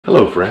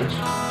Hello friends,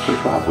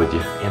 Coach Bob with you.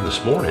 And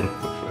this morning,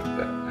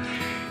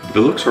 if it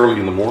looks early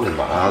in the morning,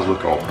 my eyes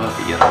look all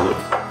puffy and I look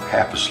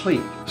half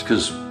asleep. It's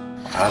because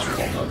my eyes are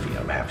all puffy and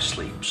I'm half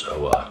asleep.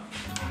 So,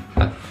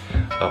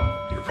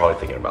 you're probably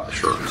thinking about the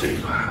shirt too.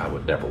 I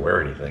would never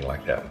wear anything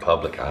like that in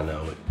public. I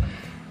know it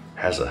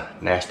has a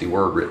nasty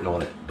word written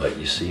on it, but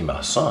you see,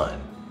 my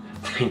son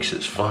thinks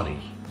it's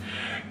funny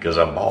because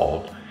I'm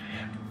bald.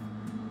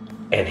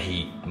 And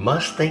he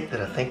must think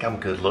that I think I'm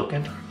good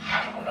looking.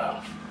 I don't know.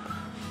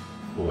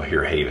 Oh,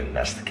 here, Haven,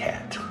 that's the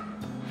cat.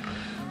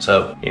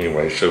 So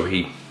anyway, so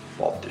he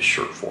bought this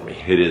shirt for me.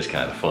 It is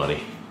kind of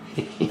funny.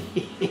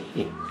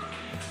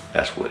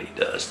 That's what he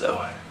does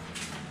though.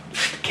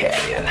 Get the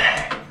cat in.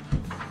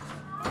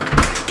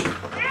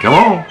 Come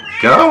on,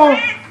 come on.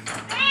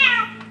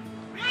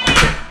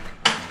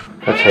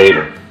 That's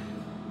Haven.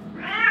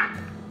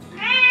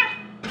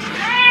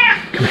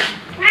 Come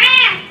here.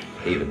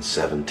 Haven's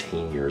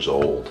 17 years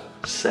old.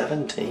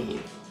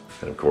 17.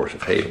 And of course,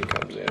 if Haven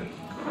comes in,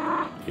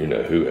 you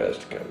know who has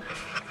to come.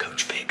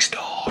 Coach Vic's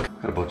dog.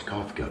 Got a bunch of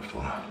coffee cups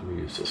on. Let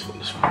me use this one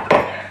this morning.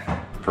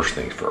 First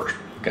things first,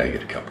 gotta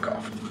get a cup of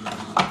coffee.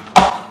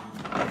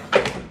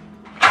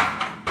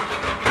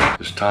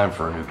 It's time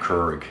for a new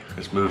Keurig.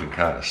 It's moving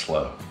kind of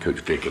slow. Coach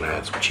Vic and I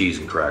had some cheese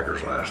and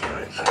crackers last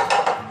night. So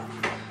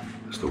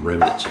it's the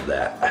remnants of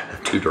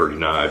that. 2 dirty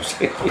knives.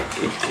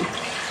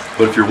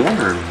 But if you're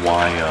wondering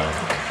why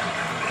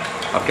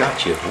I've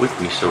got you with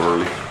me so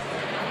early,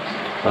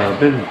 I've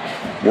been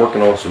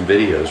working on some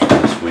videos for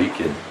this week,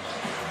 and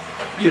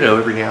you know,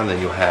 every now and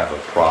then you'll have a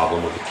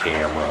problem with the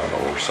camera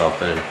or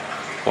something. And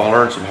well, I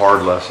learned some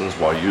hard lessons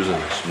while using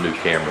some new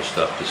camera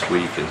stuff this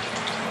week and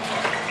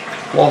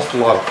lost a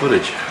lot of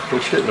footage,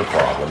 which isn't a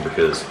problem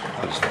because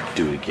I'll just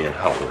do it again.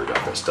 I don't worry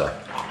about that stuff.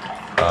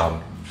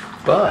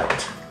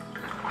 But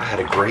I had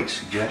a great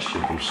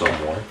suggestion from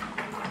someone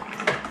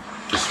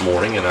this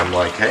morning, and I'm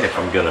like, hey, if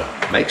I'm gonna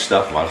make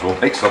stuff, might as well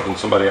make something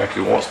somebody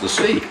actually wants to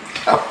see.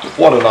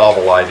 What a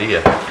novel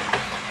idea.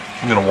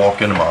 I'm gonna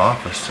walk into my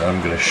office and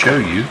I'm gonna show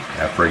you,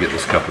 after I get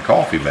this cup of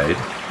coffee made.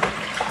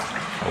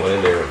 I went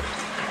in there and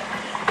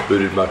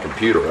booted my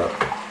computer up,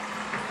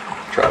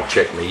 tried to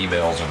check my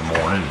emails in the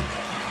morning,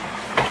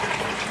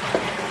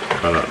 and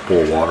try not to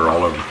pour water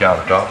all over the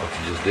countertop like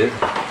you just did.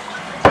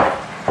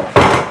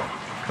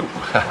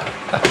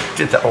 I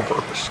did that on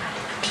purpose.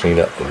 Clean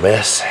up the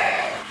mess.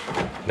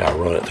 Now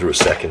run it through a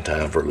second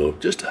time for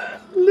just a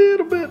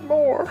little bit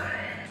more.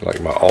 Like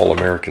my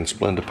all-American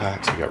Splenda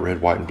packs. I got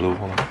red, white, and blue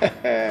on them.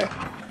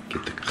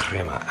 Get the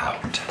crema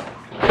out.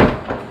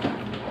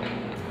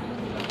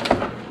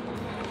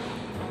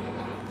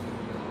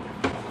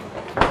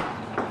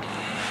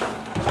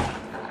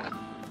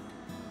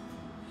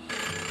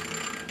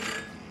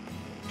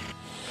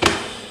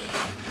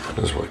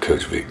 This is what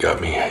Coach Vic got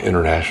me.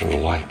 International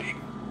Light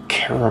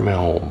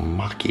Caramel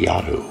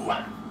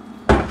Macchiato.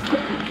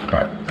 All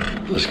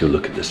right, let's go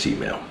look at this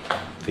email.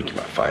 I think you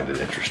might find it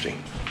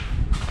interesting.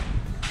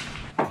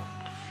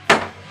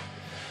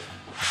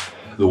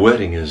 The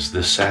wedding is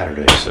this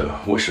Saturday, so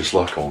wish us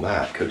luck on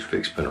that. Coach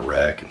Vic's been a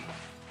wreck. And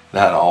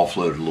that I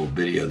offloaded a little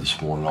video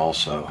this morning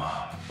also.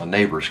 My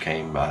neighbors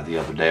came by the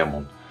other day. I'm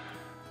gonna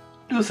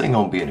do a thing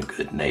on being a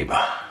good neighbor.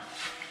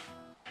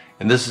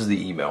 And this is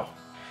the email.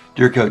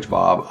 Dear Coach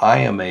Bob, I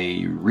am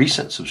a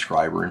recent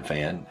subscriber and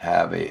fan.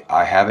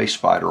 I have a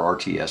Spyder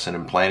RTS and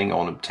am planning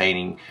on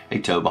obtaining a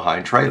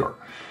tow-behind trailer.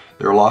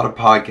 There are a lot of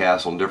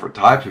podcasts on different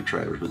types of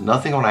trailers, but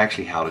nothing on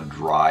actually how to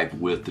drive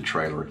with the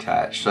trailer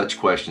attached. Such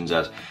questions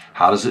as,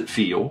 how does it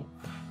feel,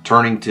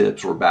 turning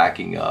tips or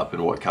backing up,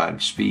 and what kind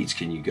of speeds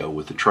can you go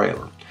with the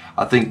trailer?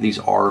 I think these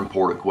are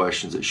important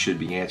questions that should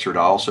be answered.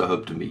 I also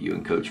hope to meet you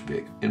and Coach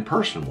Vic in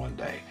person one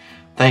day.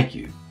 Thank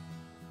you,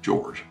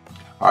 George.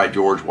 All right,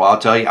 George, well, I'll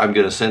tell you, I'm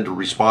going to send a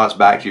response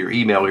back to your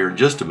email here in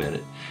just a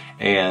minute,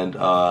 and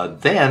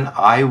then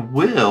I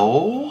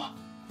will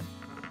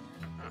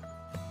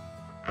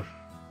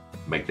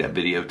make that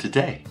video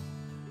today.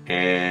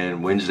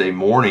 And Wednesday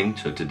morning,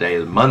 so today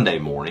is Monday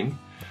morning,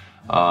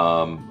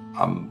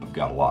 I've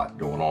got a lot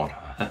going on.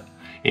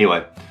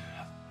 Anyway,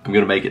 I'm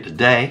gonna make it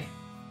today,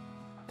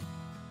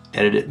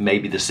 edit it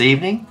maybe this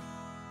evening,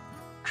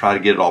 try to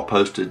get it all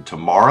posted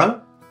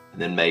tomorrow,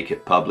 and then make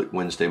it public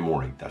Wednesday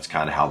morning. That's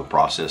kind of how the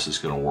process is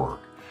gonna work.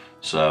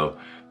 So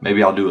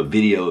maybe I'll do a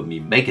video of me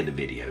making the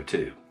video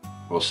too.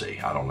 We'll see,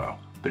 I don't know.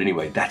 But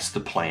anyway, that's the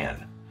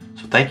plan.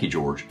 So thank you,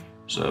 George.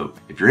 So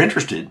if you're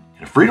interested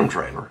in a Freedom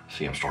trailer,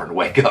 see, I'm starting to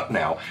wake up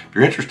now. If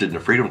you're interested in a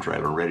Freedom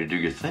trailer and ready to do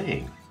your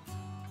thing,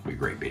 it'll be a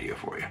great video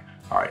for you.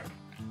 All right,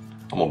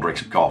 I'm gonna drink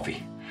some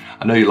coffee.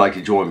 I know you'd like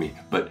to join me,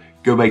 but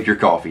go make your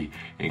coffee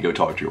and go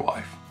talk to your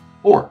wife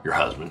or your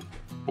husband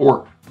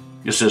or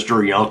your sister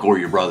or your uncle or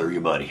your brother or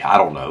your buddy. I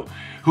don't know,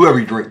 whoever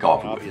you drink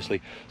coffee with.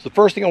 Obviously. So the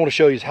first thing I want to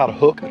show you is how to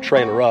hook a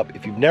trailer up.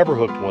 If you've never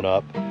hooked one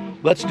up,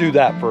 let's do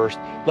that first.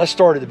 Let's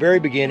start at the very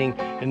beginning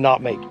and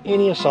not make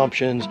any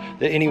assumptions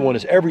that anyone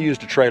has ever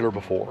used a trailer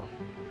before.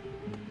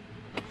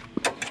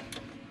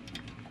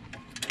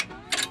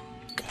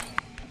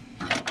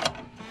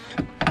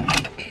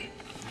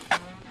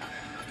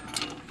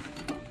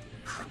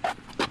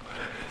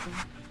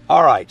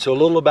 All right, so a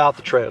little about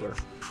the trailer.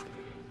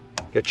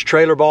 Got your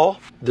trailer ball.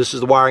 This is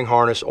the wiring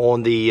harness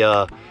on the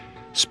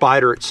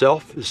Spyder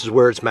itself. This is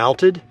where it's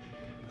mounted.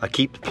 I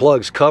keep the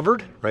plugs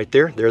covered right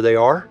there. There they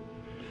are.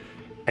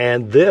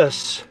 And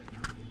this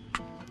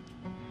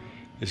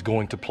is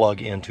going to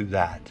plug into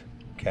that,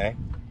 okay?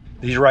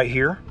 These right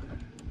here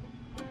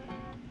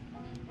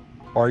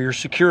are your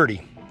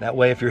security. That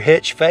way, if your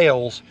hitch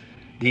fails,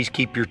 this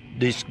keeps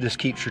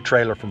your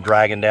trailer from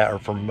dragging down or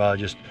from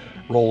just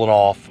rolling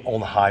off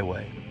on the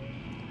highway.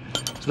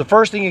 So the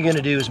first thing you're going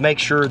to do is make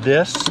sure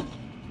this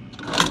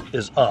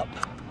is up.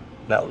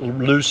 That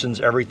loosens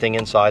everything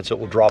inside so it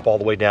will drop all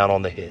the way down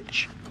on the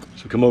hitch.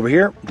 So come over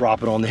here,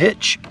 drop it on the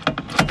hitch.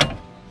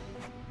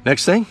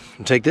 Next thing,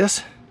 take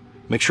this,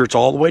 make sure it's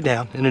all the way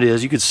down, and it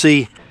is. You can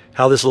see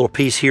how this little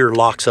piece here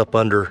locks up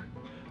under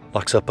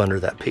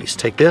that piece.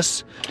 Take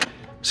this,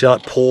 see how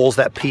it pulls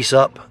that piece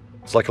up?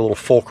 It's like a little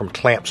fulcrum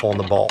clamps on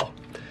the ball.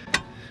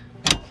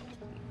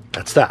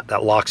 That's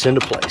that locks into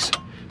place.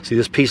 See,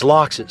 this piece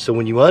locks it, so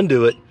when you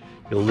undo it,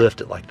 you'll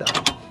lift it like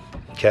that,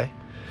 okay?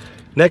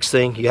 Next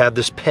thing, you have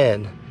this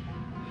pin.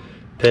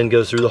 Pin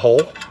goes through the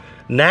hole.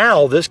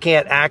 Now, this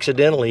can't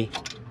accidentally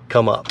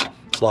come up.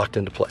 It's locked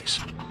into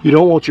place. You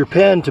don't want your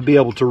pin to be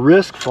able to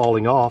risk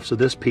falling off, so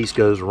this piece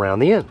goes around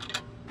the end.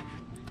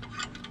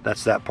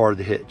 That's that part of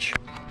the hitch.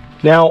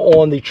 Now,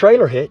 on the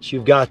trailer hitch,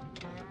 you've got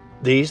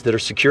these that are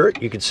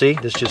secured. You can see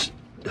this just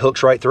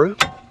hooks right through,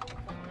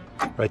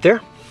 right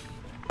there.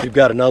 You've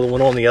got another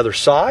one on the other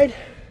side,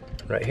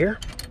 right here.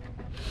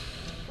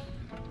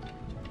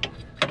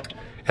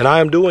 And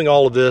I am doing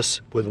all of this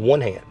with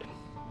one hand.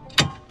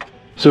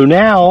 So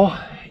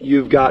now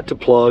you've got to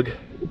plug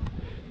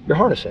your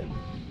harness in.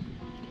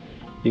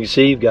 You can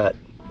see you've got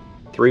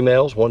 3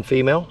 males, 1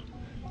 female,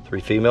 3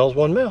 females,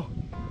 1 male.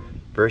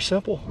 Very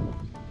simple.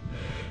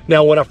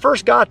 Now, when I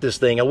first got this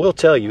thing, I will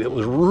tell you, it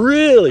was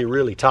really,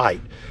 really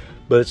tight,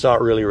 but it's not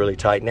really, really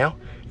tight now.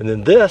 And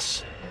then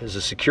this is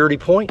a security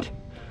point,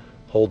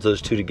 holds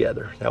those two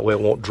together. That way it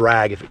won't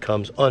drag if it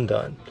comes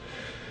undone.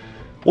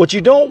 What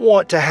you don't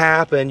want to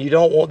happen, you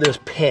don't want this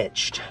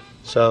pinched.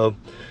 So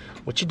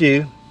what you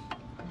do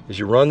is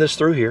you run this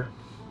through here,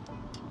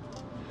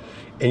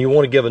 and you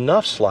want to give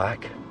enough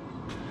slack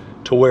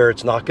to where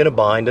it's not going to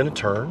bind in a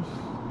turn.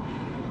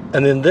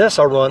 And then this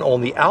I run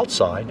on the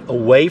outside,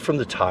 away from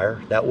the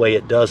tire. That way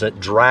it doesn't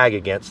drag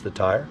against the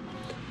tire.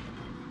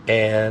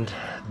 And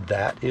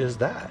that is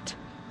that.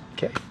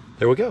 Okay,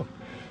 there we go.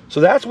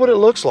 So that's what it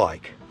looks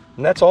like.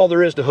 And that's all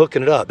there is to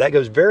hooking it up. That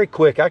goes very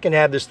quick. I can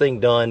have this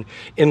thing done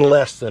in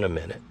less than a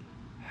minute.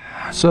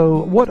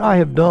 So what I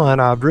have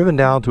done, I've driven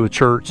down to a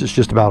church that's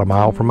just about a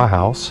mile from my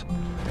house.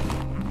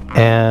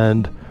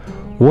 And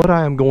what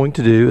I am going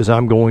to do is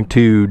I'm going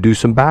to do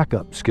some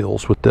backup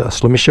skills with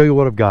this. Let me show you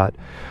what I've got.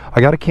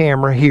 I got a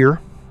camera here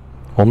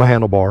on my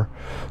handlebar.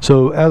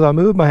 So as I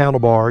move my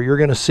handlebar, you're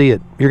going to see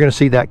it. You're going to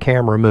see that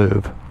camera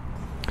move.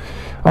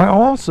 I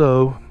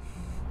also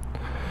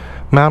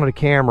mounted a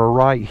camera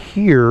right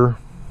here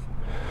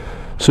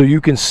so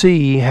you can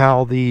see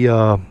how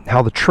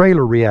the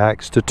trailer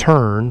reacts to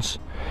turns.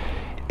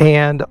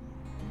 And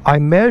I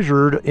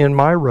measured in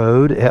my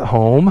road at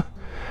home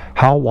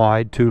how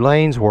wide 2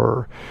 lanes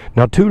were.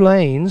 Now 2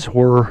 lanes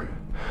were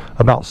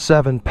about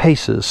 7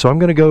 paces. So I'm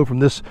going to go from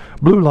this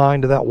blue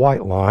line to that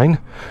white line.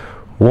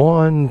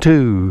 1,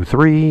 2,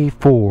 3,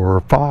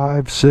 4,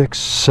 5, 6,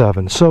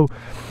 7. So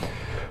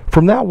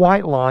from that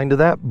white line to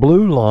that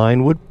blue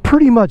line would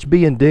pretty much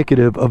be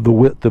indicative of the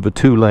width of a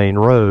 2-lane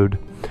road.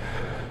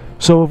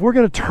 So if we're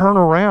going to turn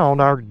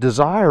around, our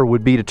desire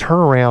would be to turn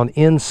around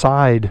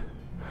inside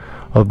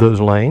of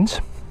those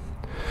lanes.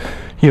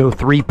 You know,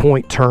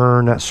 3-point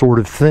turn, that sort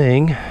of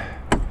thing.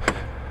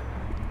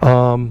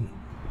 I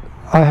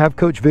have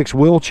Coach Vic's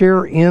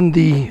wheelchair in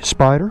the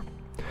Spyder.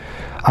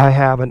 I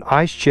have an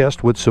ice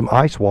chest with some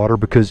ice water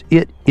because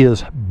it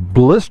is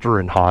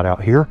blistering hot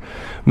out here.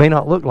 May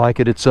not look like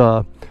it. It's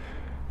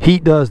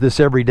heat does this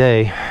every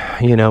day.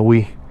 You know,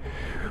 we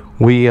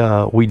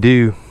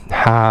do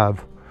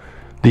have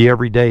the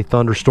everyday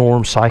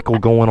thunderstorm cycle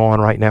going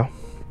on right now.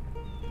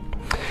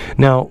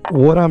 Now,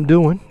 what I'm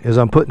doing is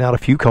I'm putting out a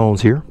few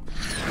cones here.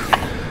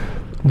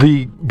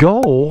 The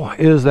goal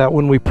is that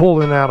when we pull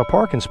in and out of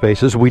parking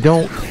spaces,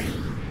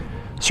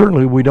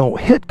 certainly we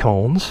don't hit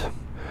cones,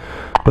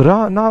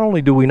 but not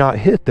only do we not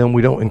hit them,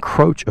 we don't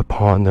encroach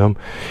upon them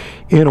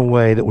in a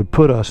way that would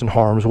put us in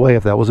harm's way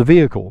if that was a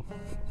vehicle.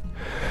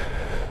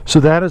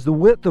 So that is the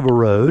width of a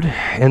road,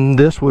 and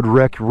this would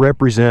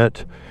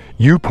represent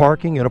you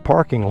parking in a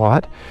parking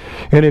lot.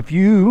 And if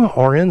you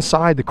are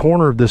inside the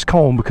corner of this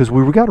cone, because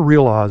we've got to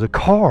realize a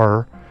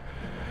car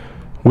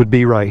would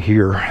be right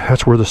here.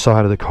 That's where the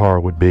side of the car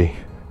would be.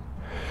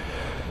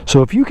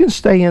 So if you can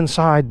stay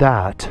inside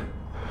that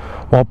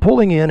while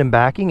pulling in and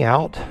backing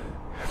out,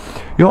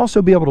 you'll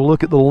also be able to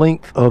look at the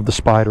length of the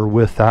Spyder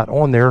with that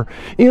on there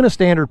in a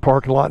standard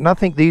parking lot. And I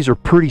think these are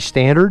pretty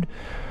standard.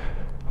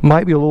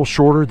 Might be a little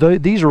shorter.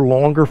 These are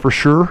longer for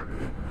sure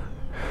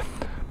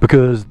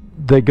because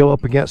they go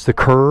up against the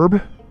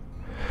curb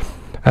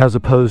as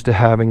opposed to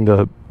having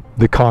the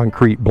the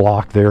concrete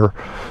block there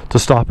to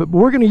stop it. But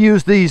we're going to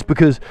use these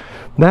because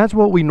that's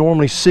what we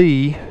normally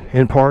see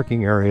in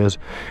parking areas.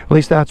 At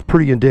least that's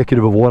pretty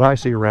indicative of what I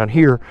see around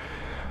here.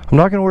 I'm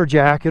not going to wear a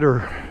jacket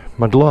or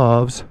my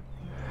gloves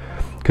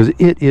because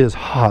it is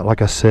hot,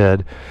 like I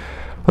said.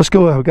 Let's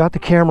go. I've got the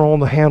camera on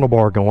the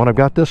handlebar going. I've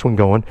got this one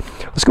going.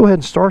 Let's go ahead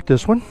and start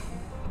this one.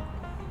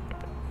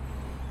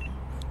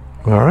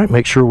 All right,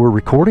 make sure we're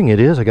recording. It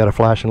is. I got a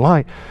flashing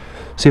light.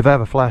 See if I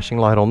have a flashing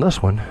light on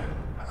this one.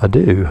 I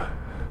do.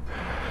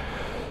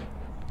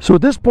 So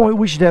at this point,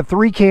 we should have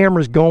 3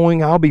 cameras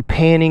going. I'll be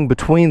panning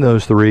between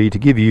those 3 to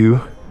give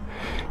you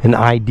an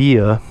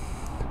idea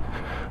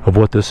of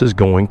what this is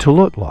going to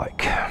look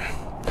like.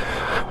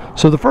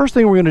 So the first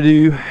thing we're going to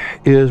do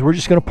is we're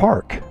just going to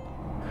park.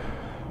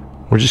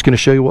 We're just going to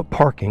show you what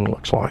parking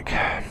looks like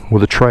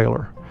with a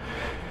trailer.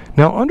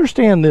 Now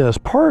understand this,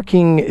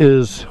 parking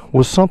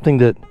was something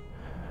that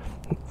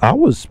I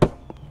was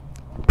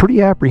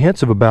pretty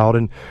apprehensive about,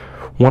 and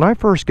when I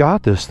first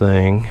got this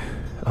thing,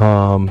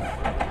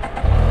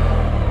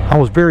 I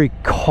was very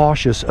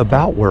cautious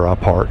about where I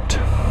parked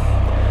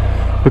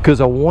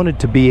because I wanted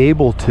to be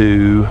able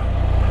to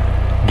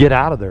get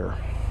out of there.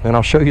 And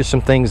I'll show you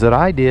some things that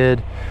I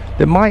did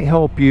that might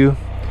help you,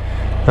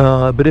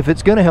 but if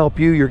it's going to help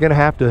you, you're going to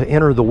have to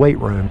enter the weight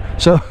room.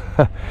 So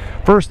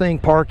first thing,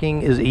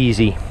 parking is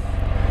easy.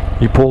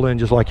 You pull in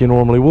just like you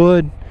normally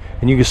would,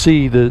 and you can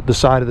see the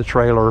side of the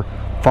trailer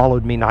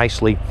followed me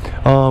nicely.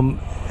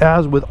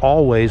 As with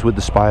always with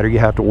the Spyder, you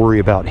have to worry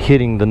about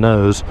hitting the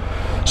nose.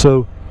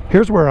 So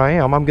here's where I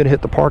am. I'm going to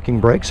hit the parking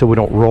brake so we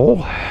don't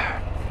roll.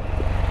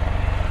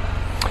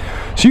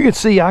 So you can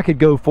see I could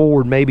go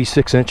forward maybe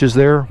 6 inches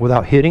there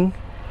without hitting.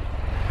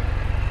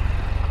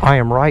 I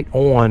am right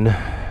on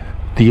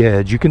the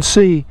edge. You can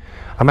see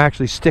I'm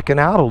actually sticking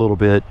out a little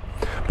bit,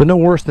 but no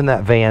worse than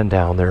that van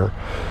down there.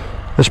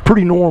 That's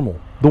pretty normal.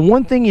 The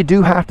one thing you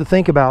do have to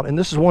think about, and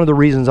this is one of the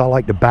reasons I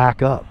like to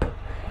back up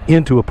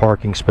into a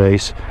parking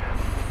space,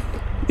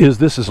 is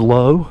this is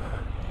low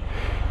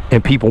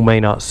and people may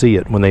not see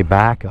it when they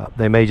back up.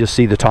 They may just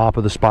see the top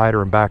of the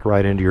Spyder and back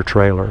right into your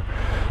trailer.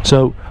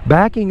 So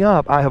backing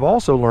up, I have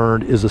also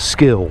learned, is a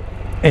skill.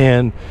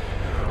 And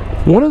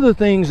one of the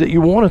things that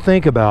you want to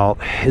think about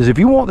is if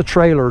you want the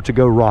trailer to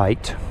go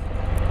right,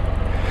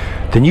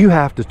 then you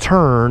have to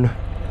turn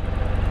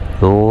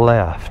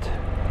left.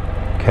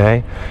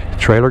 Okay? The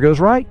trailer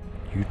goes right,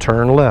 you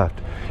turn left.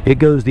 It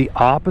goes the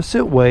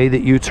opposite way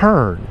that you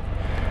turn.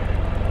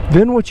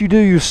 Then what you do,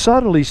 you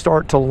subtly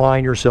start to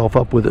line yourself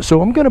up with it.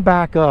 So I'm going to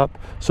back up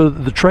so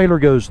that the trailer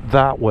goes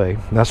that way.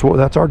 That's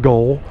our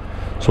goal.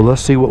 So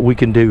let's see what we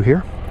can do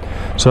here.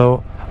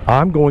 So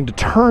I'm going to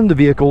turn the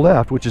vehicle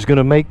left, which is going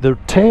to make the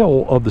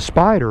tail of the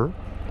Spyder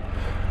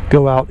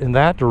go out in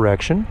that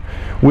direction,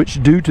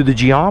 which due to the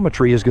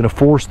geometry is going to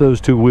force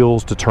those 2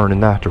 wheels to turn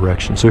in that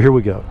direction. So here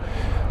we go.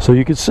 So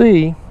you can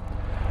see,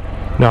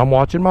 now I'm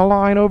watching my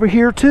line over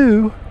here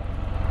too.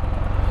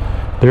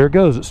 There it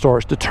goes, it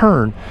starts to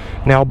turn.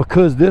 Now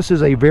because this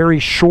is a very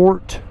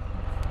short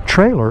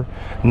trailer,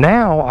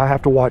 now I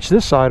have to watch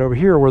this side over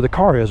here where the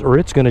car is, or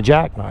it's going to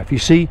jackknife. You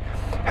see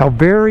how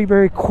very,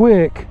 very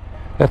quick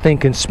that thing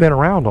can spin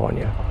around on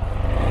you.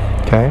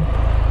 Okay,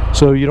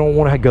 so you don't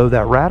want to go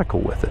that radical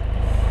with it.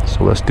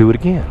 So let's do it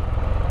again.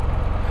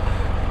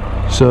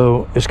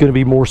 So it's going to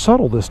be more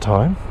subtle this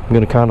time. I'm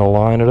going to kind of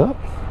line it up.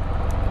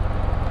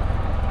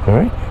 All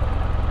right.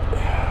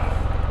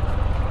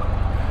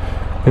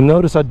 And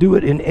notice I do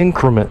it in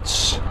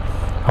increments.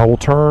 I will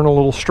turn a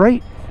little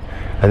straight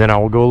and then I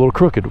will go a little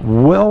crooked.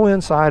 Well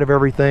inside of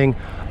everything,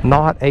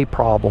 not a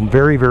problem.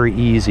 Very, very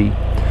easy.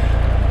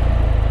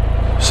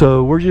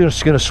 So we're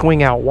just going to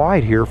swing out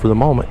wide here for the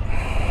moment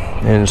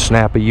and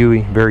snap a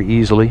U very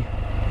easily.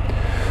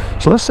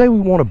 So let's say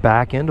we want to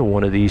back into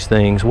one of these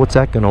things. What's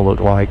that going to look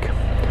like?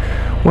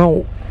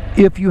 Well,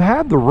 if you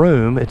have the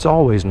room, it's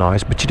always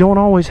nice, but you don't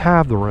always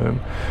have the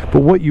room.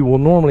 But what you will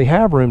normally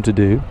have room to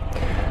do,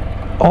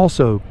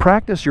 also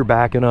practice your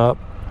backing up,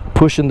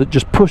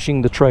 just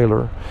pushing the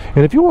trailer.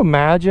 And if you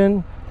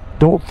imagine,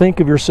 don't think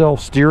of yourself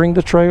steering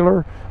the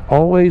trailer,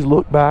 always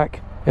look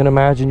back and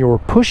imagine you're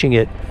pushing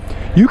it.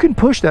 You can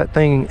push that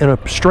thing in a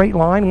straight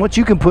line. Once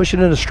you can push it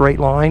in a straight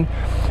line,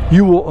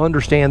 you will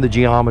understand the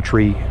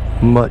geometry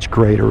much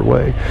greater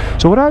way.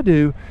 So what I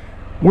do,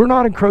 we're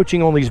not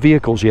encroaching on these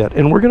vehicles yet,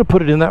 and we're going to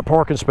put it in that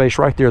parking space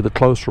right there, the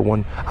closer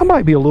one. I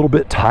might be a little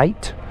bit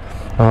tight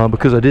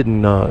because I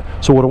didn't,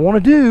 so what I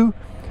want to do,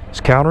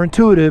 it's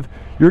counterintuitive.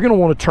 You're going to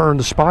want to turn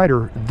the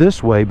Spyder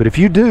this way, but if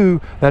you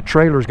do, that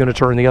trailer is going to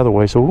turn the other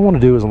way. So what we want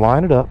to do is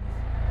line it up.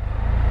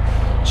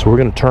 So we're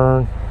going to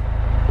turn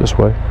this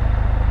way.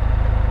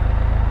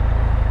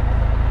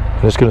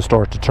 And it's going to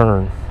start to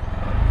turn.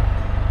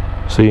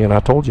 See, and I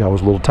told you I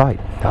was a little tight.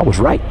 I was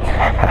right.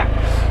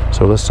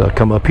 So let's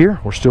come up here.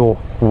 We're still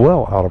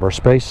well out of our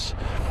space.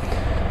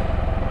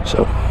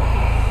 So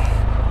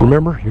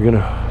remember,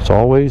 it's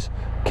always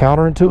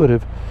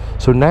counterintuitive.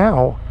 So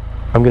now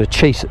I'm going to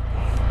chase it,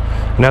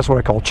 and that's what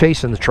I call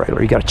chasing the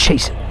trailer. You got to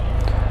chase it.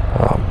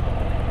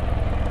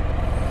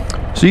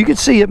 So you can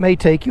see it may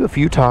take you a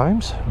few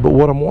times, but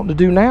what I'm wanting to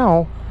do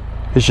now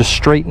is just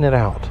straighten it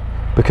out,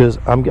 because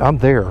I'm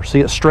there. See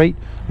it straight?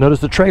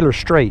 Notice the trailer's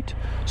straight.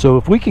 So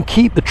if we can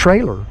keep the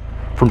trailer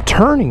from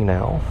turning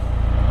now,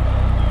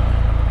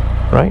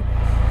 right?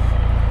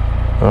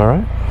 All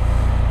right.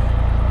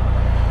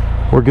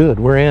 We're good,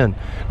 we're in.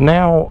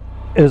 Now,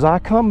 as I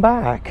come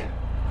back,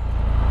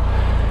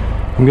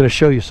 I'm gonna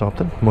show you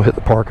something. We'll hit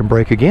the park and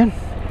brake again.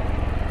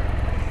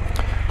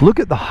 Look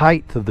at the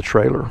height of the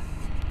trailer.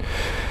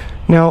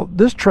 Now,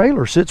 this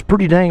trailer sits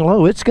pretty dang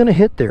low. It's gonna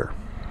hit there.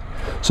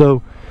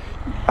 So,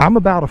 I'm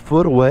about a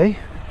foot away,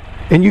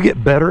 and you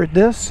get better at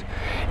this.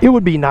 It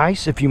would be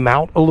nice if you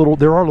mount a little,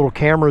 there are little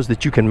cameras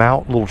that you can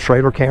mount, little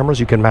trailer cameras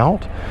you can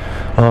mount.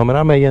 And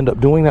I may end up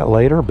doing that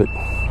later, but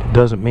it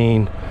doesn't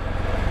mean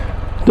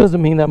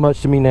that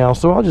much to me now.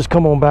 So I'll just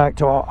come on back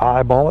to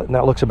eyeball it, and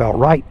that looks about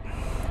right.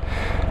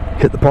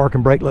 Hit the park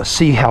and brake. Let's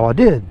see how I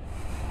did.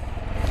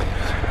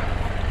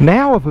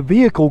 Now if a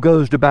vehicle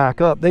goes to back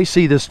up, they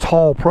see this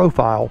tall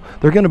profile,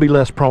 they're going to be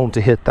less prone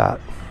to hit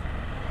that.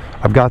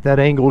 I've got that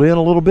angled in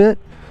a little bit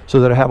so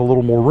that I have a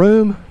little more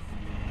room,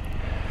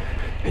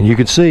 and you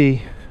can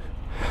see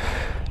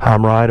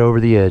I'm right over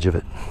the edge of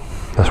it.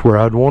 That's where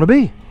I'd want to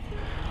be.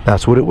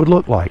 That's what it would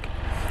look like.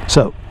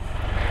 So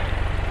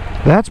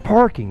that's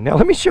parking. Now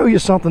let me show you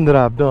something that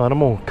I've done.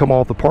 I'm going to come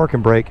off the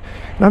parking brake,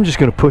 and I'm just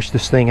going to push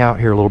this thing out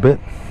here a little bit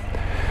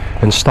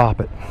and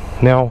stop it.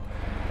 Now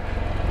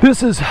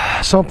this is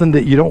something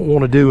that you don't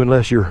want to do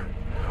unless you're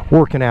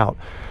working out.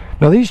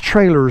 Now these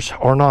trailers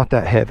are not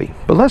that heavy,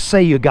 but let's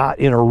say you got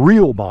in a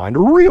real bind, a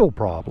real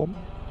problem.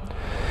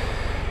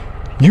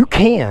 You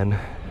can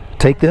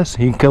take this,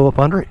 you can go up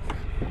under it,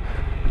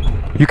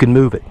 you can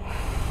move it.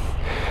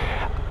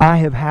 I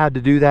have had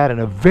to do that in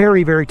a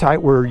very, very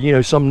tight, where, you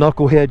know, some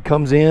knucklehead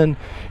comes in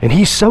and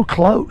he's so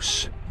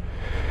close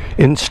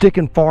and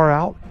sticking far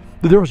out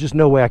that there was just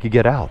no way I could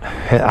get out.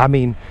 I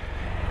mean,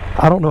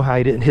 I don't know how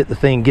he didn't hit the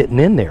thing getting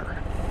in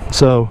there.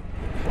 So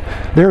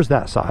there's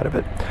that side of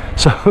it.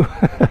 So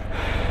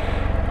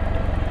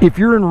if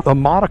you're in a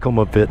modicum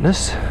of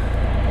fitness,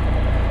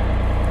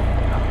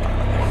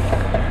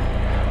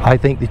 I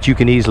think that you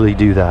can easily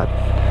do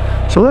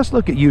that. So let's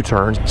look at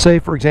U-turns. Say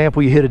for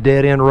example you hit a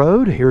dead end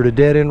road. Here at a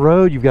dead end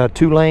road, you've got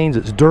 2 lanes,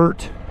 it's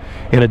dirt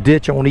and a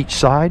ditch on each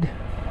side.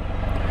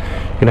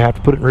 You're gonna have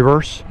to put it in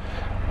reverse.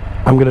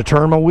 I'm gonna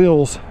turn my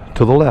wheels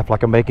to the left,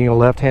 like I'm making a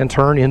left-hand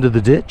turn into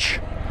the ditch.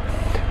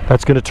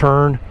 That's gonna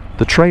turn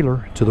the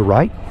trailer to the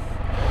right.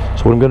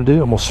 So what I'm gonna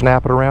do, I'm gonna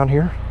snap it around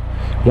here.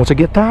 Once I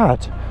get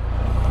that,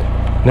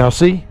 now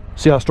see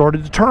I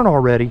started to turn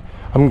already.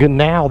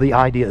 Now the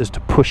idea is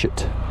to push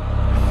it.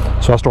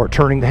 So I start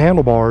turning the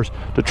handlebars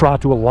to try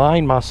to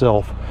align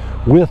myself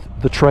with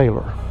the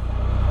trailer.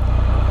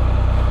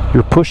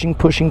 You're pushing,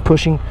 pushing,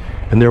 pushing,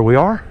 and there we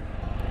are.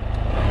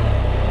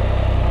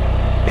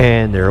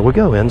 And there we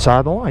go,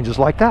 inside the line, just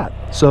like that.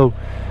 So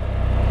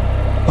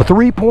a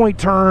 3-point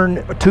turn,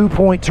 a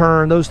 2-point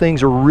turn, those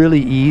things are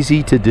really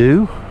easy to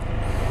do.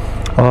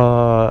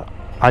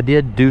 I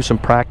did do some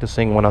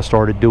practicing when I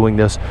started doing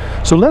this.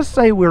 So let's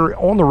say we're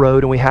on the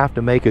road and we have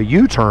to make a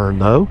U-turn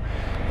though.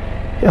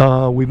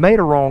 We made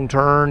a wrong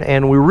turn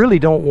and we really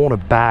don't want to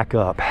back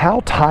up. How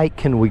tight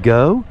can we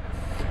go?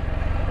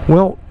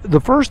 Well, the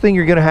first thing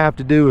you're going to have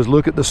to do is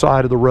look at the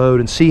side of the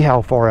road and see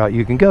how far out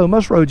you can go.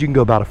 Most roads you can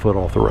go about a foot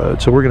off the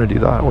road. So we're going to do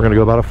that. We're going to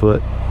go about a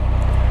foot,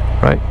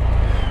 right?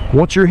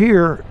 Once you're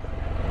here,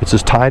 it's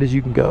as tight as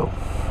you can go.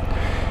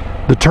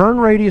 The turn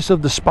radius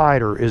of the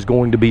Spyder is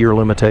going to be your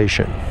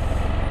limitation.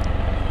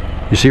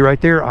 You see right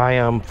there, I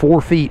am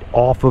 4 feet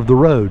off of the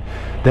road.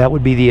 That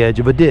would be the edge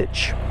of a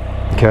ditch,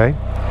 okay?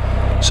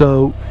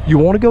 So you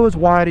want to go as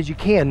wide as you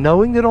can,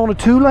 knowing that on a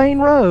 2-lane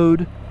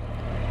road,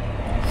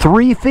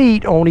 3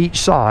 feet on each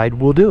side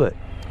will do it.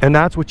 And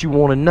that's what you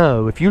want to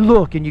know. If you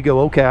look and you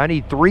go, okay, I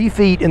need 3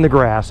 feet in the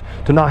grass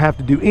to not have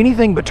to do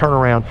anything but turn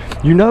around.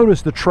 You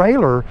notice the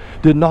trailer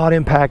did not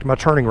impact my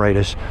turning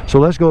radius. So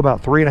let's go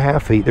about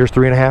 3.5 feet. There's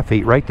 3.5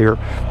 feet right there.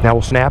 Now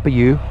we'll snap a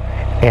U,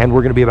 and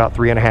we're going to be about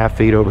 3.5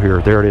 feet over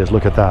here. There it is,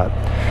 look at that.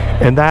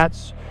 And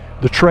that's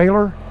the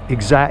trailer,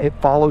 it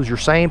follows your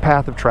same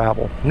path of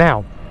travel.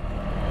 Now,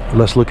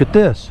 let's look at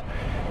this.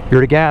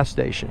 You're at a gas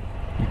station.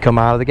 You come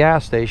out of the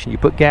gas station, you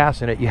put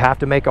gas in it, you have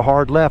to make a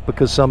hard left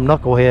because some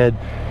knucklehead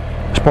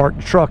has parked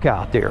the truck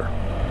out there.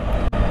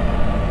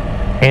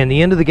 And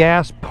the end of the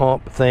gas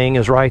pump thing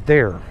is right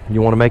there.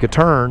 You want to make a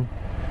turn.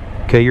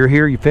 Okay, you're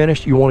here, you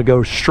finished, you want to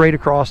go straight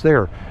across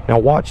there. Now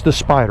watch the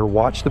Spyder,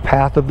 watch the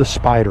path of the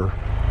Spyder,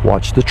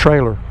 watch the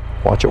trailer,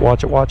 watch it,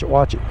 watch it, watch it,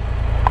 watch it.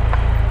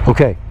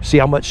 Okay, see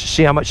how much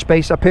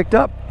space I picked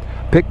up?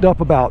 Picked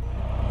up about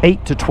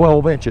 8 to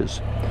 12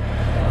 inches.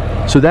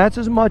 So that's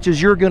as much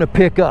as you're going to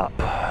pick up.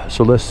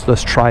 So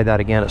let's try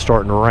that again. It's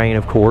starting to rain,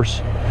 of course.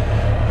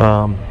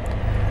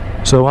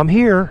 So I'm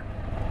here.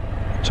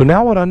 So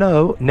now what I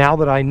know, now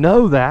that I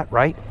know that,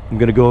 right, I'm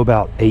going to go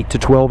about 8 to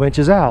 12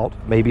 inches out,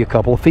 maybe a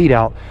couple of feet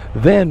out,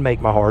 then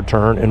make my hard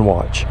turn and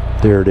watch.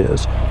 There it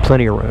is.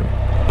 Plenty of room.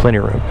 Plenty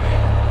of room.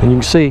 And you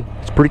can see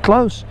it's pretty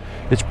close.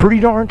 It's pretty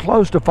darn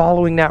close to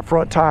following that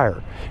front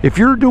tire. If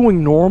you're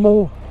doing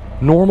normal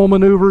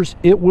maneuvers,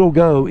 it will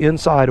go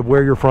inside of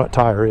where your front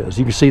tire is.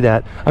 You can see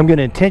that. I'm going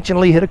to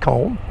intentionally hit a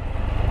cone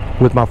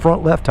with my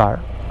front left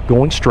tire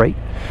going straight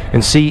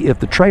and see if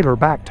the trailer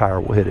back tire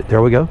will hit it.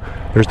 There we go.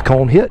 There's the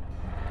cone hit.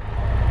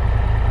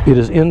 It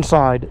is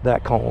inside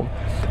that cone.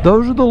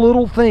 Those are the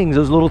little things.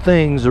 Those little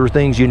things are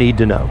things you need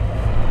to know.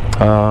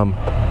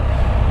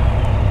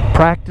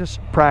 Practice,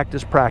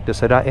 practice,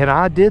 practice. And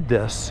I did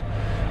this.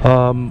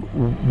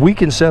 We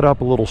can set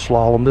up a little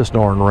slalom. This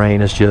darn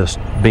rain is just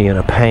being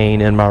a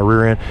pain in my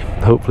rear end.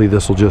 Hopefully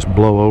this will just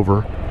blow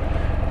over.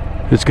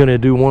 It's going to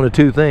do one of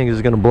two things.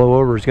 It's going to blow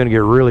over. It's going to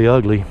get really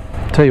ugly.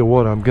 Tell you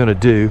what I'm going to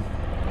do,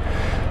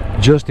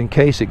 just in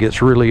case it gets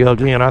really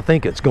ugly, and I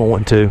think it's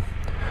going to.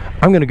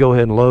 I'm going to go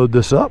ahead and load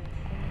this up,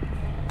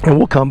 and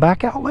we'll come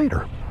back out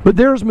later. But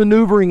there's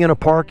maneuvering in a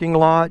parking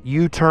lot,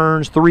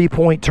 U-turns,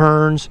 three-point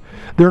turns.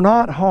 They're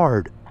not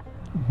hard.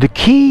 The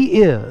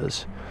key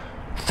is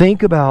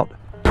think about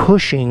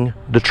pushing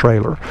the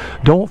trailer.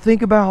 Don't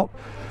think about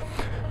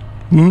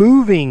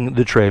moving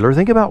the trailer.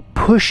 Think about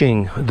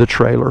pushing the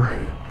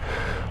trailer.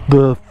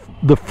 The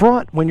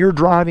front, when you're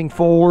driving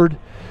forward,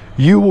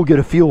 you will get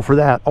a feel for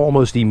that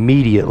almost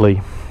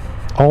immediately.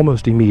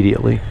 Almost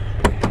immediately.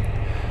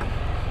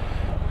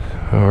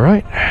 All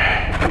right.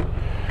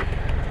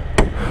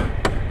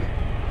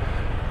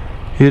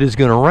 It is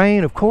going to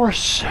rain, of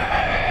course,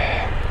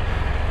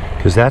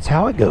 because that's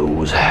how it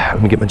goes.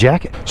 Let me get my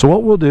jacket. So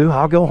what we'll do,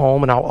 I'll go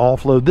home and I'll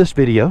offload this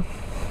video,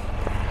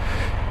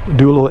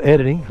 do a little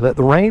editing, let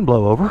the rain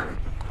blow over,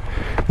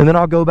 and then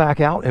I'll go back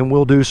out and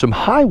we'll do some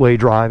highway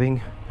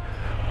driving,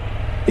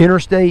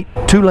 interstate,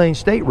 2-lane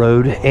state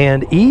road,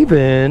 and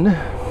even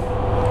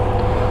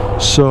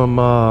some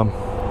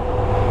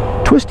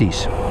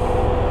twisties,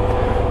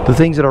 the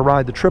things that I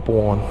ride the triple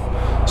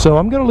on. So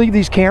I'm going to leave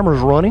these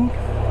cameras running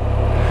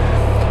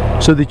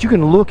so that you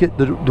can look at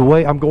the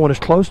way I'm going as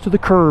close to the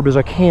curb as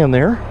I can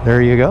there.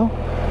 There you go.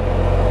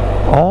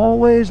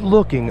 Always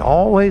looking,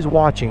 always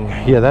watching.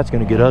 Yeah, that's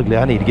going to get ugly.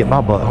 I need to get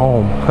my butt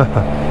home.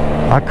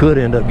 I could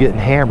end up getting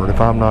hammered if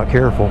I'm not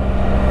careful.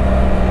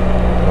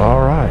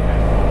 All right.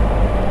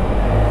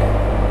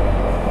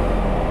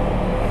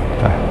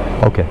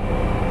 Okay.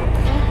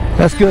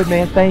 That's good,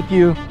 man. Thank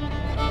you.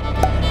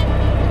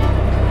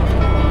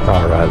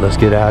 All right, let's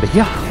get out of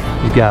here.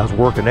 These guys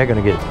working, they're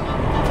gonna get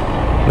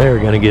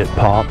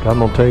popped. I'm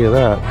gonna tell you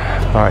that.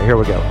 All right, here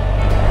we go.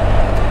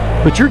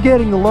 But you're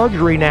getting the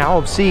luxury now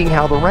of seeing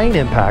how the rain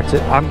impacts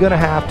it. I'm gonna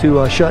have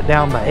to shut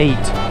down the 8,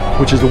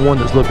 which is the one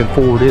that's looking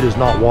forward. It is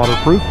not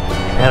waterproof,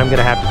 and I'm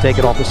gonna have to take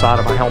it off the side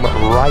of my helmet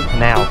right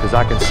now because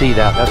I can see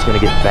that that's gonna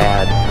get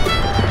bad.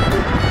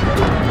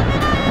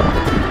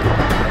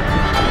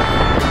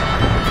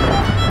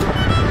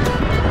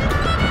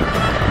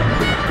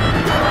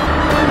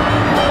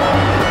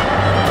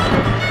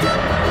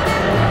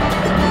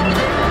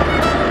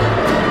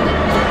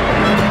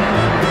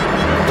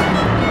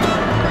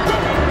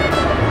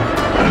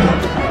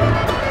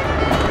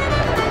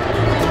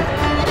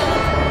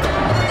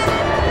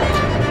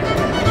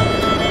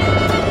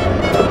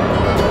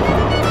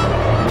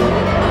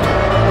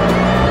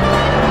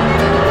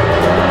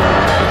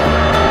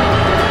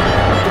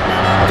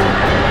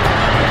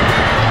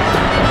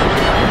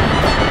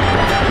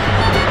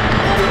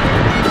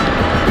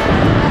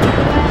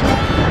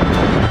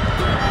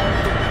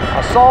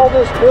 Saw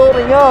this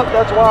building up,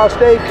 that's why I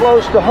stayed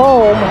close to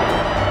home.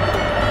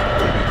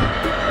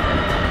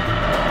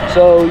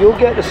 So you'll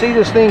get to see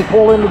this thing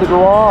pull into the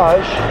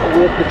garage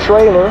with the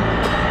trailer.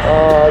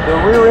 The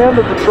rear end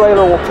of the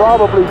trailer will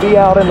probably be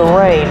out in the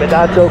rain, but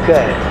that's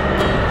okay.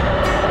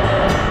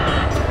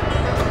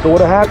 So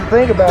what I have to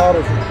think about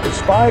is the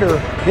Spyder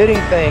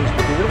hitting things,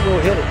 because it will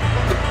hit it.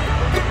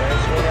 Okay,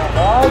 swing out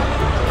wide,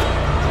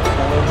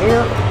 pull in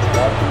here,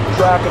 watch the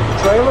track of the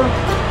trailer.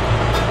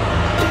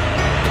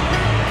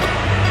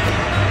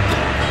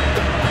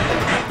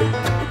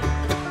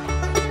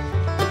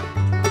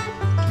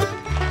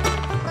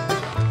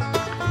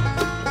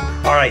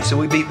 Alright, so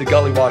we beat the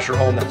gully washer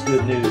home. That's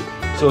good news.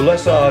 So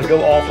let's go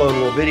offload a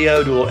little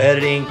video, do a little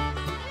editing.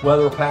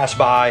 Weather will pass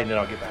by, and then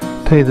I'll get back.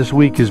 I'll tell you, this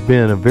week has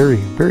been a very,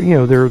 you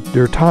know,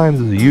 there are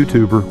times as a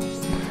YouTuber,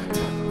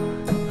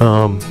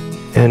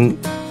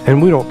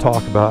 and we don't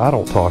talk about, I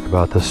don't talk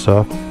about this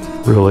stuff,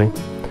 really.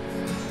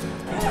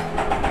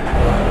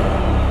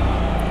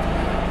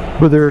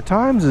 But there are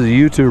times as a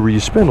YouTuber you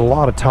spend a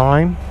lot of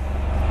time.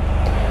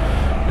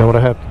 Now what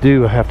I have to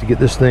do, I have to get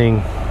this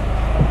thing.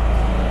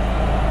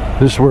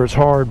 This is where it's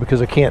hard because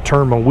I can't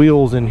turn my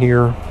wheels in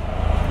here,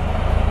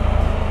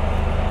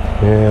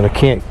 and I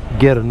can't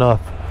get enough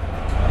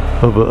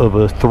of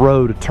a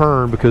throw to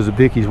turn because of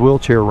Vicky's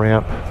wheelchair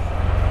ramp.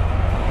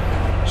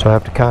 So I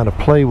have to kind of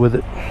play with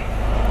it,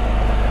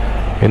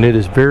 and it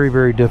is very,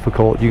 very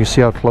difficult. You can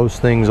see how close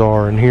things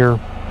are in here,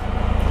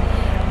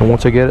 and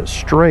once I get it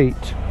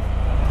straight,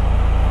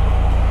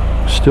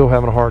 still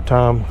having a hard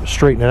time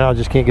straightening it out. I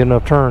just can't get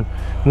enough turn,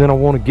 and then I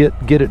want to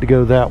get it to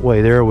go that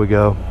way. There we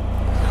go.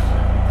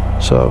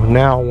 So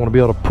now I want to be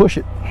able to push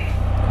it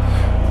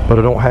but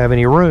I don't have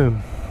any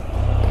room.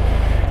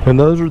 And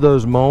those are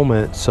those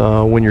moments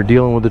when you're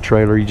dealing with the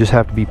trailer, you just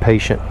have to be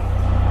patient.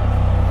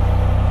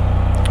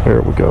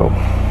 There we go.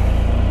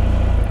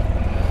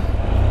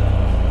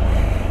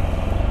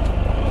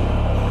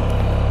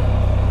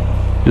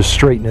 Just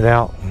straighten it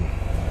out.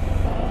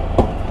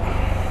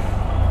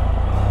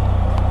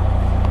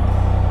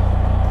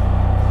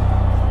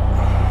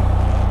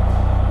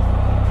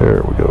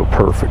 There we go,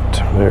 perfect.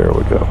 There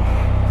we go.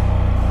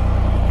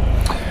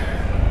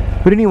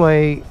 But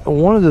anyway,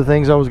 one of the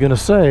things I was going to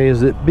say is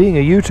that being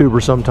a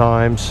YouTuber,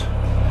 sometimes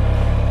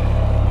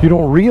you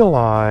don't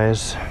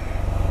realize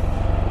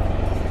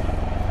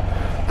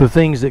the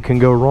things that can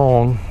go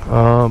wrong.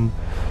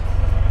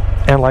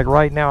 And like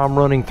right now I'm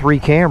running 3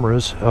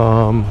 cameras.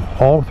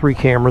 All 3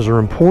 cameras are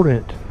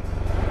important,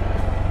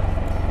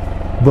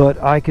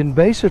 but I can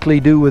basically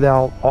do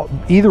without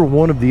either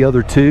one of the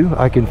other 2.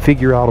 I can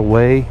figure out a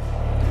way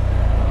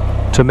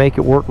to make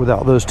it work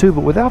without those 2,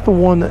 but without the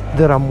one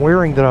that I'm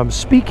wearing, that I'm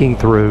speaking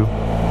through,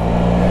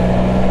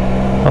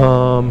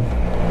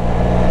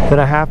 then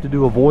I have to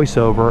do a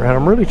voiceover, and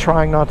I'm really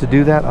trying not to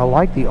do that. I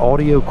like the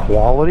audio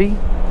quality.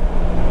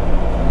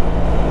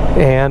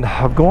 And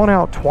I've gone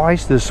out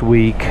twice this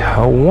week.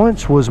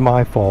 Once was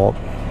my fault.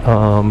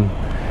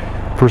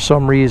 For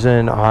some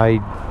reason I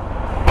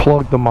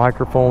plugged the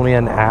microphone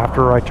in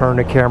after I turned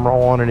the camera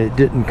on and it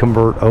didn't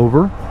convert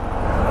over.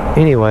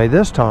 Anyway,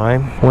 this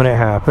time when it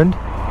happened,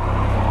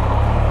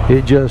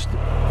 it just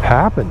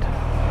happened.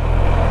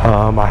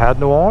 I had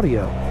no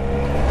audio.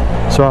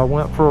 So I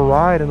went for a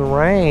ride in the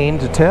rain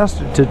to test,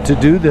 to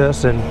do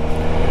this, and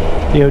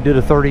did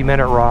a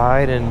 30-minute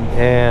ride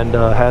and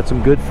had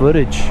some good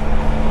footage.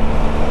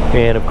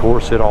 And of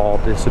course it all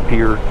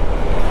disappeared.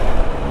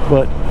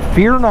 But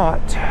fear not,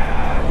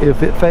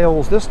 if it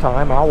fails this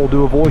time, I will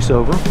do a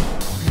voiceover.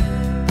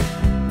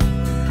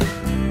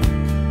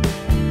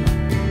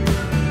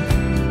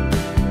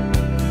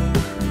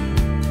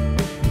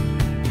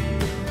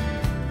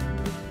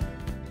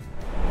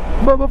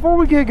 But before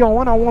we get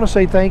going, I want to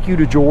say thank you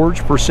to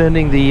George for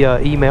sending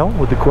the email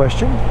with the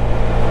question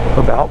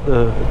about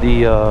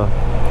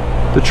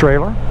the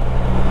trailer.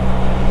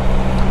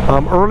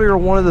 Earlier,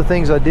 one of the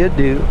things I did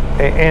do,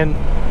 and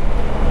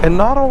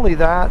not only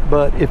that,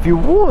 but if you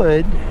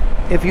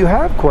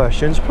have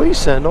questions, please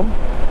send them.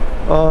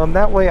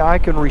 That way I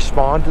can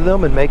respond to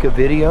them and make a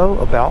video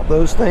about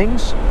those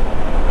things.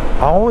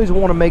 I always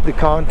want to make the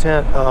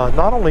content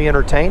not only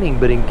entertaining,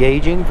 but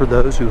engaging for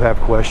those who have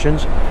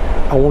questions.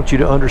 I want you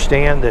to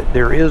understand that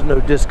there is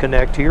no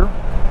disconnect here.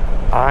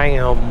 I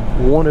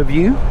am one of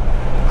you.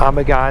 I'm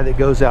a guy that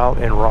goes out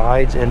and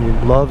rides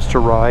and loves to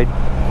ride.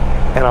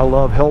 And I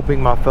love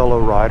helping my fellow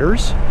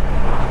riders.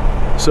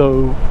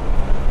 So,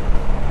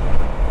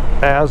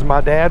 as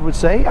my dad would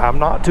say, I'm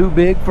not too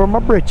big for my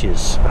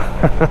britches.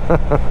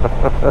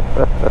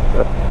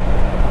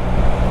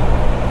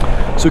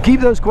 So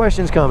keep those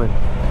questions coming.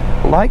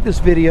 Like this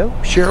video,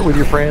 share it with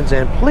your friends,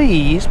 and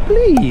please,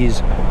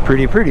 please,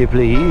 pretty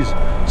please,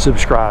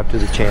 subscribe to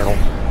the channel.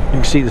 You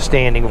can see the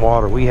standing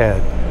water we had.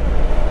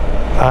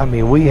 I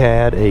mean, we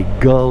had a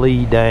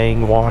gully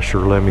dang washer,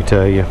 let me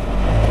tell you.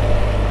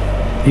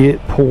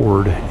 It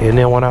poured, and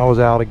then when I was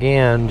out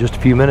again just a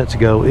few minutes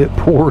ago, it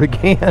poured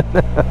again.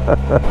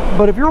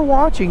 But if you're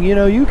watching,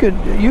 you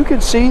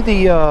can see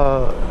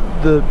the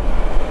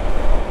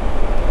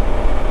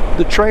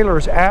trailer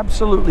is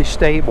absolutely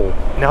stable.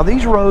 Now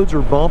these roads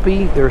are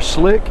bumpy, they're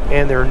slick,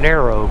 and they're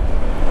narrow,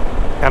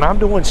 and I'm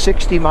doing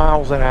 60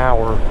 miles an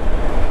hour.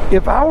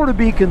 If I were to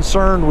be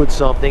concerned with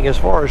something as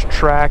far as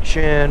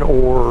traction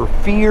or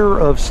fear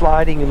of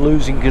sliding and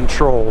losing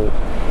control,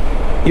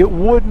 it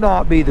would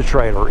not be the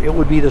trailer, it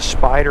would be the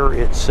Spyder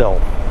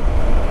itself.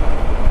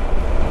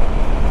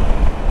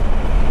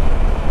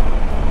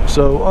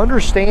 So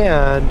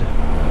understand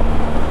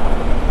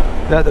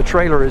that the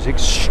trailer is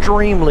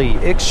extremely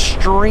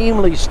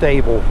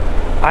stable.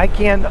 I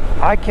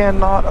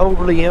cannot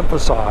overly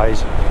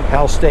emphasize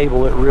how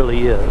stable it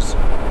really is.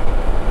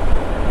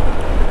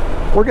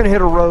 We're going to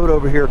hit a road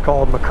over here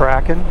called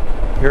McCracken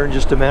here in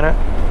just a minute.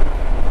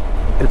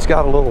 It's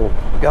got a little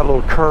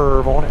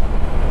curve on it,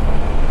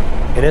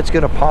 and it's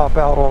going to pop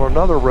out on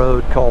another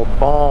road called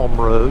Baum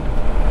Road.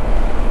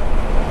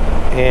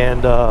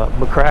 And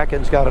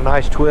McCracken's got a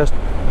nice twist.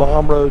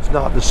 Baum Road's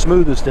not the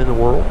smoothest in the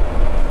world.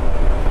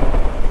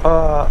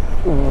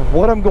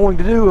 What I'm going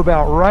to do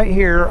about right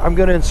here, I'm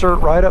going to insert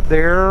right up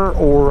there,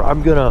 or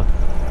I'm going to,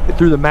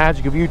 through the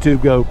magic of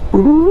YouTube, go,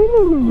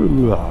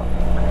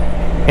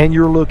 and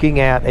you're looking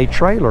at a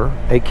trailer,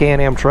 a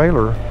CanAm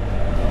trailer,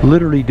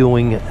 literally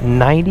doing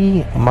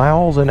 90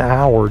 miles an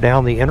hour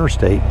down the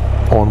interstate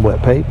on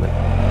wet pavement.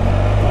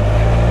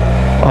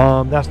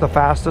 That's the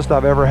fastest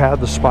I've ever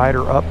had the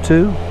Spyder up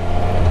to.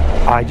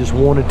 I just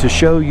wanted to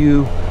show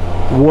you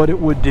what it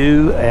would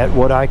do at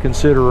what I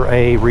consider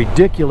a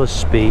ridiculous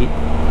speed.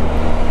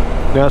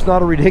 Now, it's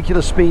not a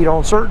ridiculous speed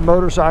on certain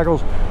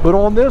motorcycles, but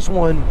on this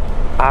one,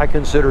 I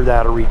consider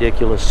that a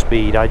ridiculous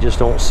speed. I just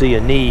don't see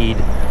a need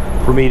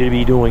for me to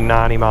be doing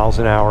 90 miles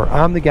an hour.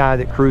 I'm the guy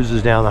that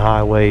cruises down the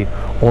highway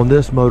on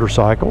this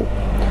motorcycle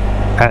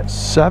at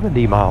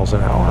 70 miles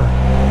an hour.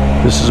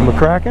 This is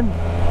McCracken.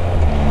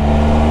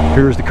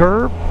 Here's the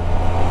curve.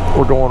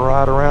 We're going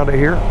right around it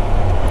here.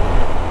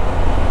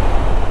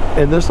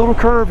 And this little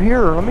curve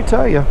here, let me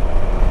tell you,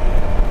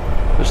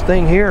 this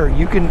thing here,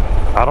 you can,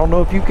 I don't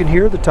know if you can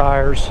hear the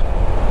tires,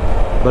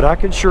 but I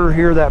can sure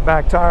hear that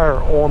back tire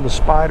on the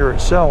Spyder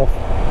itself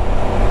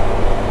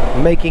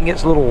making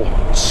its little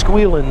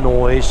squealing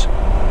noise.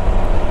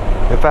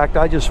 In fact,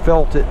 I just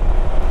felt it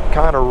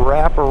kind of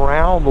wrap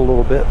around a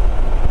little bit,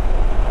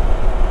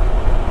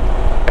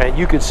 and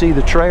you can see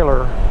the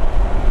trailer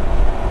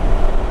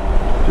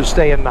just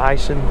staying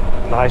nice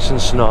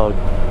and snug.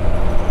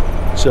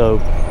 So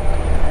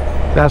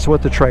that's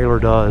what the trailer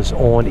does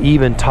on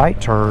even tight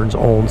turns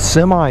on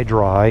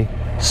semi-dry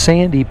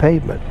sandy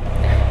pavement.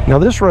 Now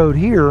this road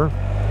here,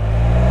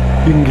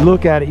 you can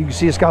look at it, you can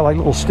see it's got like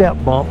little step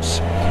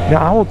bumps.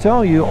 Now I will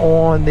tell you,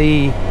 on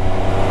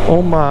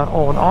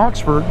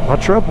Oxford, my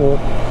triple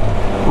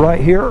right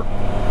here,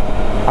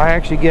 I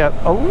actually get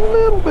a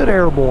little bit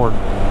airborne.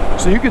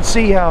 So you can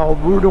see how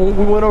we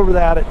went over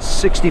that at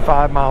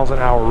 65 miles an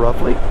hour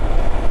roughly.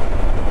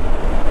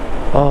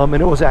 And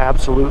it was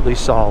absolutely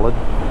solid.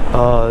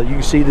 You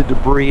can see the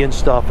debris and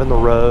stuff in the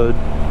road.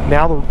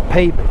 Now the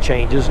pavement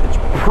changes. It's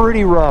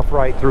pretty rough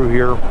right through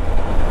here.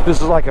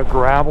 This is like a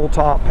gravel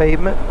top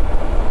pavement.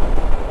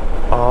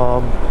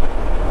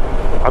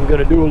 I'm going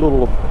to do a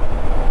little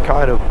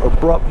kind of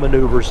abrupt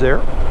maneuvers there.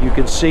 You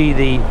can see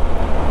the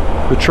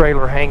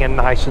trailer hanging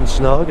nice and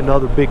snug.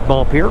 Another big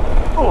bump here.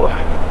 Oh,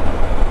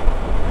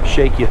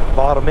 shake your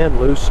bottom end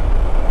loose.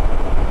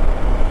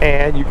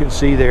 And you can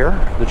see there,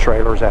 the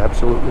trailer is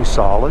absolutely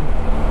solid.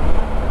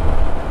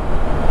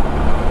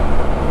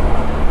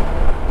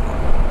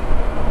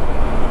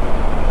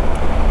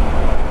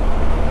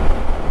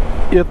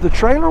 If the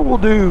trailer will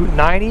do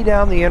 90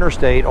 down the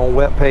interstate on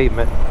wet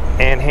pavement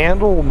and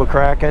handle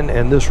McCracken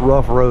and this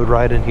rough road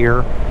right in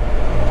here,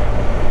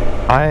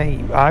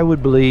 I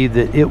would believe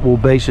that it will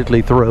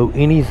basically throw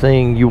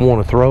anything you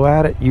want to throw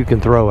at it, you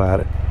can throw at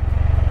it.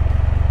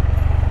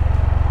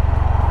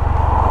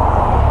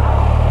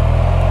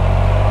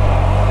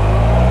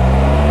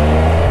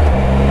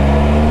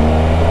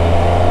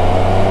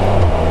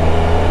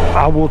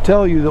 I will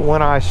tell you that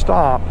when I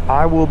stop,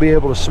 I will be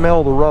able to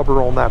smell the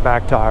rubber on that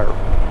back tire.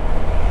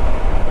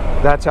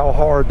 That's how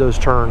hard those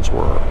turns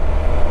were.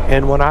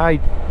 And when I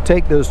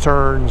take those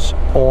turns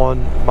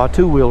on my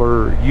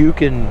two-wheeler, you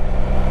can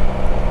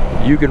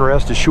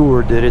rest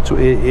assured that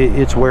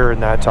it's wearing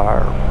that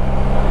tire.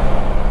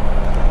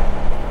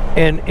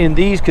 And in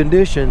these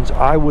conditions,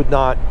 I would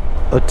not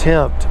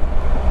attempt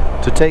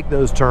to take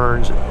those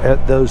turns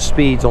at those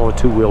speeds on a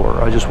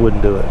two-wheeler. I just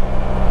wouldn't do it.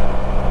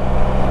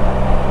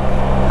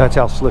 That's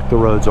how slick the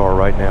roads are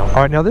right now.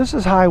 All right, now this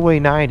is Highway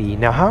 90.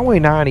 Now Highway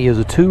 90 is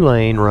a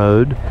two-lane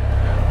road,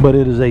 but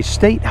it is a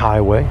state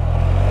highway.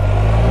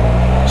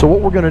 So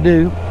what we're going to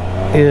do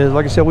is,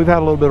 like I said, we've had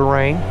a little bit of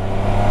rain.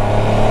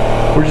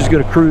 We're just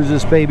going to cruise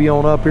this baby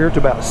on up here to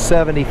about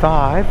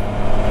 75,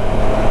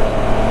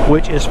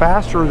 which is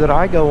faster than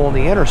I go on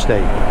the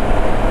interstate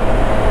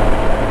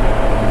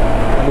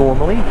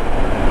normally.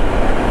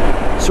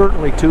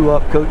 Certainly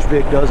 2-up Coach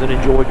Vic doesn't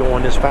enjoy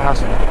going this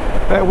fast.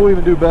 We'll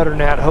even do better than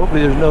that.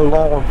 Hopefully there's no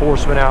law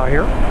enforcement out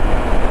here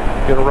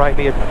gonna write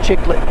me a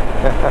chiclet.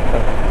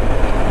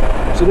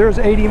 So there's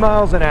 80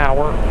 miles an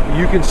hour.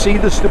 You can see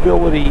the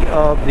stability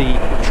of the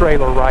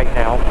trailer right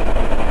now.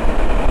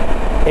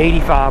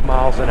 85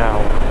 miles an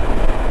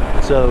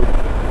hour. So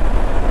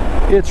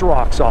it's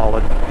rock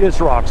solid. It's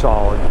rock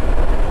solid.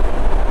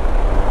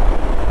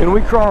 And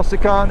we crossed the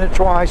continent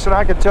twice, and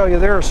I can tell you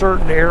there are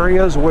certain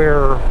areas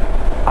where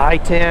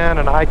I-10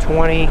 and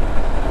I-20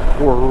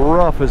 were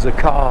rough as a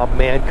cob,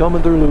 man.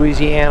 Coming through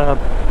Louisiana,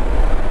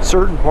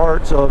 certain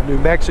parts of New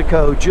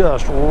Mexico,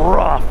 just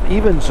rough.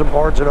 Even some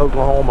parts in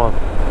Oklahoma.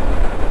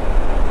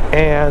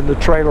 And the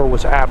trailer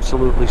was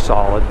absolutely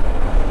solid.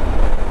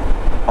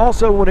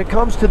 Also, when it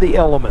comes to the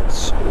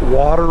elements,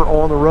 water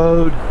on the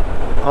road,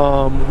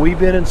 we've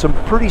been in some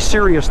pretty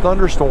serious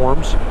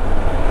thunderstorms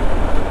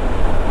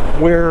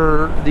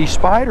where the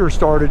Spyder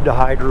started to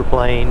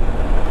hydroplane,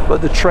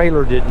 but the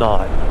trailer did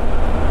not.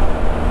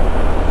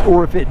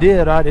 Or if it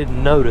did, I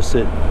didn't notice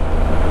it.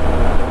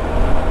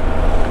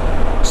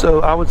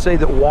 So I would say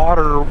that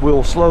water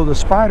will slow the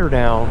Spyder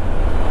down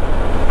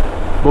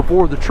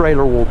before the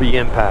trailer will be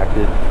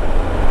impacted.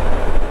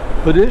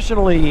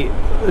 Additionally,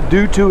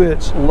 due to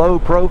its low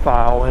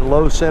profile and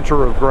low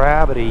center of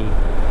gravity,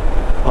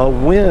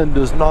 wind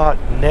does not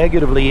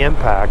negatively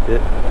impact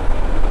it.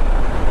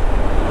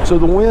 So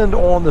the wind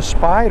on the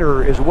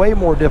Spyder is way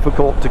more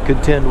difficult to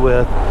contend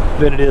with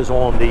than it is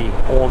on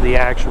the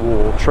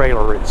actual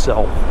trailer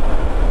itself.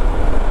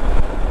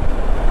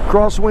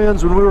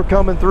 Crosswinds, when we were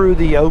coming through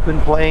the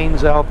open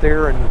plains out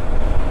there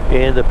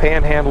in the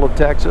panhandle of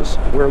Texas,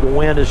 where the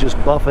wind is just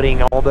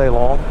buffeting all day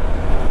long,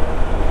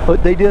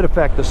 But they did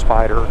affect the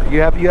Spyder.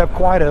 You have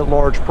quite a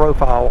large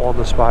profile on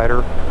the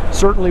Spyder.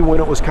 Certainly when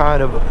it was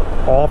kind of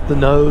off the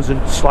nose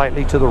and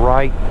slightly to the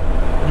right,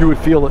 you would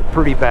feel it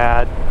pretty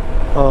bad.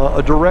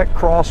 A direct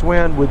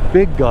crosswind with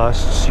big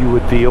gusts you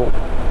would feel,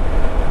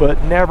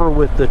 but never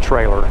with the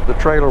trailer. The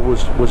trailer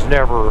was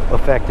never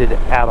affected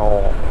at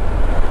all.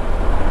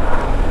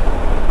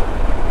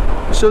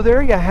 So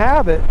there you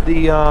have it.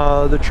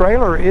 The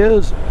trailer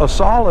is a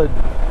solid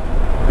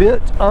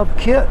bit of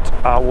kit,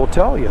 I will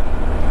tell you.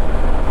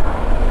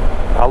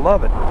 I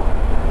love it.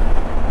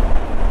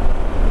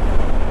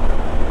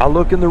 I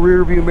look in the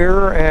rear view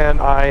mirror and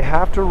I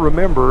have to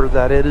remember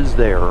that it is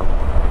there.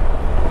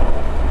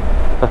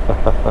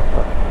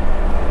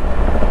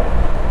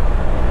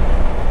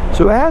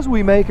 So as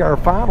we make our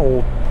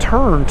final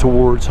turn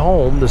towards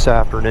home this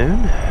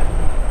afternoon,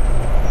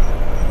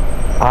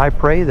 I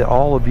pray that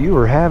all of you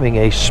are having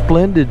a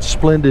splendid,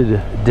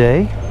 splendid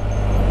day.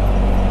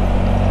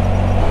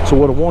 So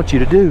what I want you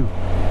to do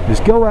is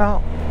go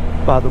out,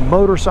 buy the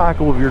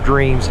motorcycle of your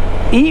dreams,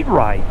 eat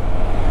right,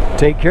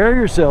 take care of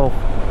yourself,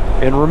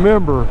 and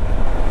remember,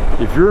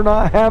 if you're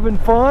not having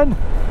fun,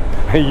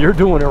 you're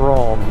doing it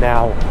wrong.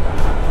 Now,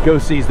 go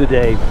seize the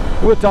day.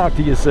 We'll talk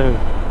to you soon.